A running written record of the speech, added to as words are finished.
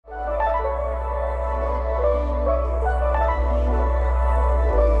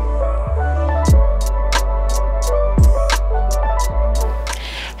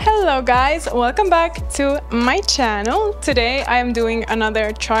Hello guys, welcome back to my channel. Today I am doing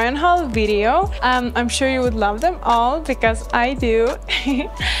another try on haul video. I'm sure you would love them all because I do.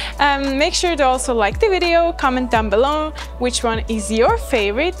 Make sure to also like the video, comment down below which one is your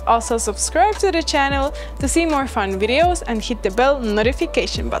favorite. Also subscribe to the channel to see more fun videos and hit the bell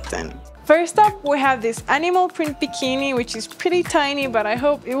notification button. First up, we have this animal print bikini, which is pretty tiny, but I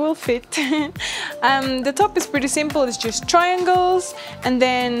hope it will fit. The top is pretty simple, it's just triangles, and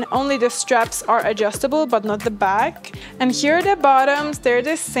then only the straps are adjustable, but not the back. And here are the bottoms, they're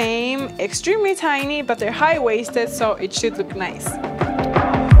the same, extremely tiny, but they're high-waisted, so it should look nice.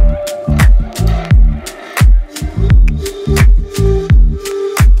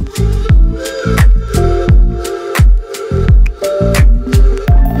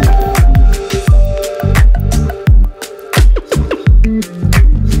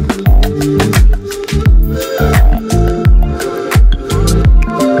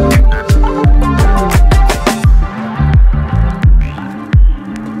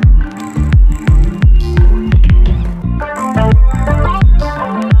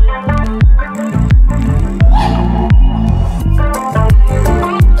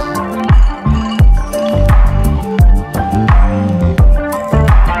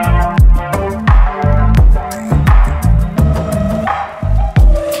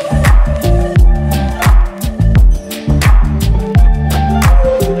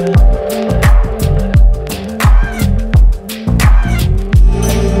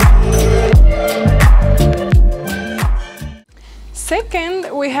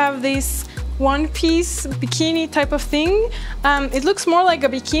 Second, we have this one-piece bikini type of thing. It looks more like a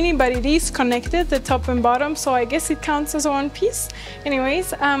bikini, but it is connected, the top and bottom, so I guess it counts as a one piece.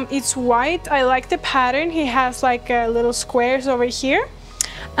 Anyways, it's white. I like the pattern. He has like little squares over here.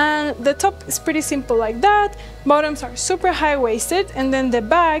 And the top is pretty simple like that. Bottoms are super high-waisted, and then the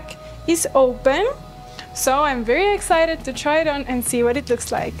back is open. So I'm very excited to try it on and see what it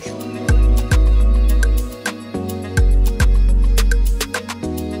looks like.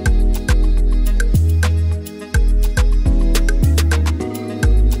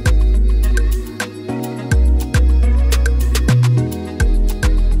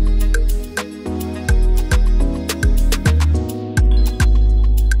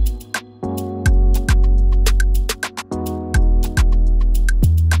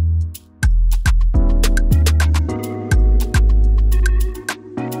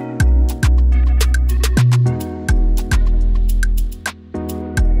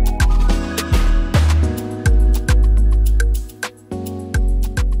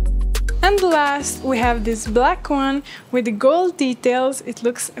 And last, we have this black one with the gold details. It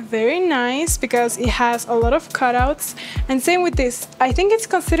looks very nice because it has a lot of cutouts. And same with this. I think it's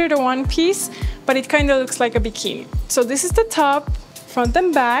considered a one piece, but it kind of looks like a bikini. So this is the top, front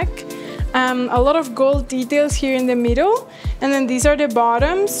and back. A lot of gold details here in the middle. And then these are the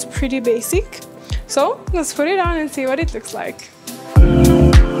bottoms, pretty basic. So let's put it on and see what it looks like.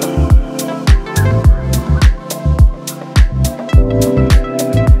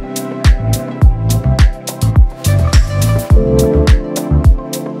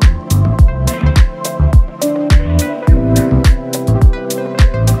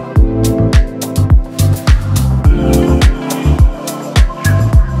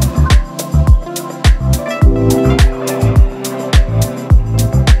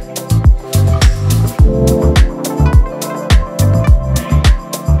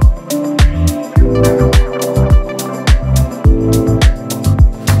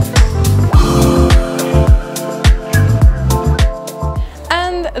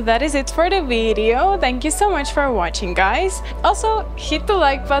 That is it for the video. Thank you so much for watching, guys. Also, hit the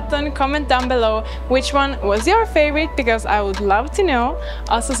like button, comment down below which one was your favorite because I would love to know.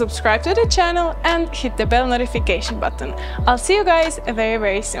 Also, subscribe to the channel and hit the bell notification button. I'll see you guys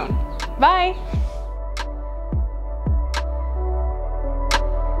very soon. Bye!